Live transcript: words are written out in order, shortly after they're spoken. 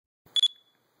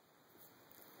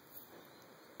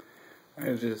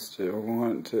I just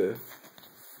want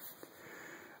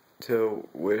to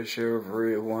wish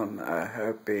everyone a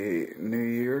happy new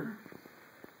year,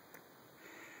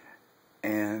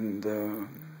 and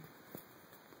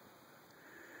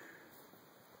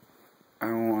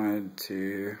I wanted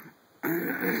to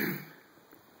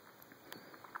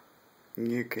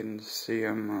you can see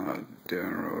I'm not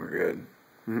doing real good.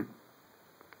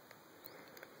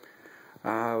 I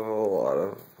have a lot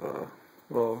of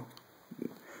well,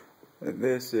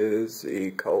 this is E.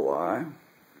 coli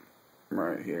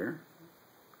right here.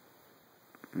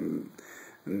 And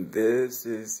this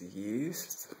is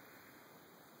yeast.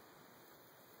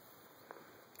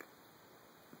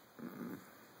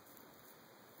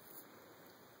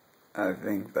 I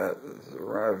think that is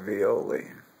ravioli.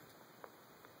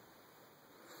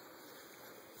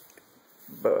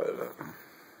 But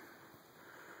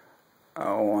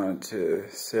I want to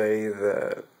say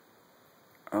that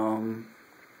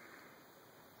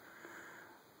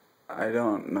I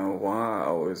don't know why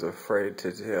I was afraid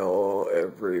to tell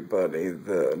everybody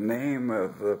the name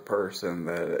of the person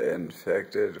that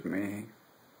infected me.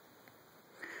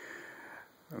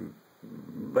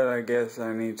 But I guess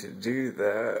I need to do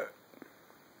that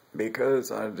because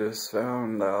I just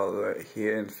found out that he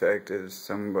infected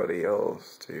somebody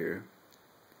else too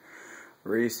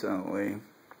recently.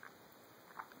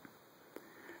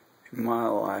 My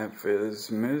life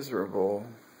is miserable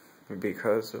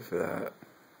because of that.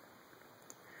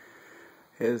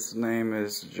 His name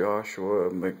is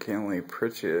Joshua McKinley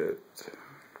Pritchett.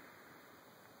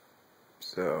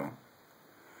 So,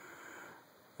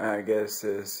 I guess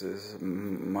this is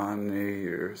my New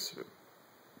Year's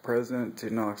present to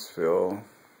Knoxville,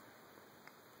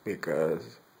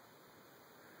 because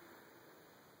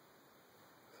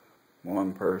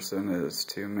one person is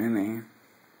too many,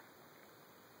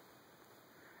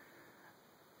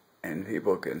 and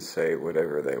people can say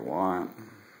whatever they want,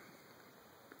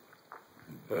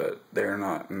 but they're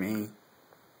not me.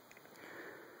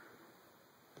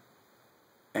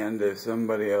 And if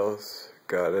somebody else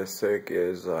got as sick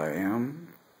as I am,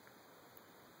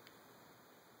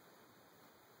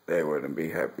 they wouldn't be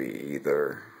happy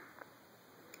either.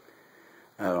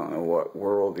 I don't know what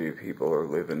world you people are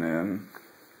living in.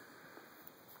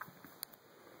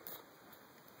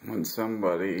 When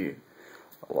somebody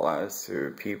lies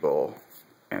to people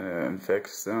and it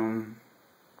infects them,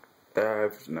 they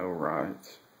have no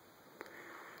right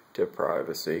to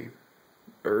privacy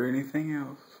or anything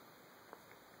else.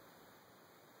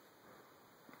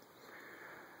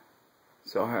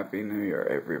 So Happy New Year,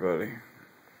 everybody.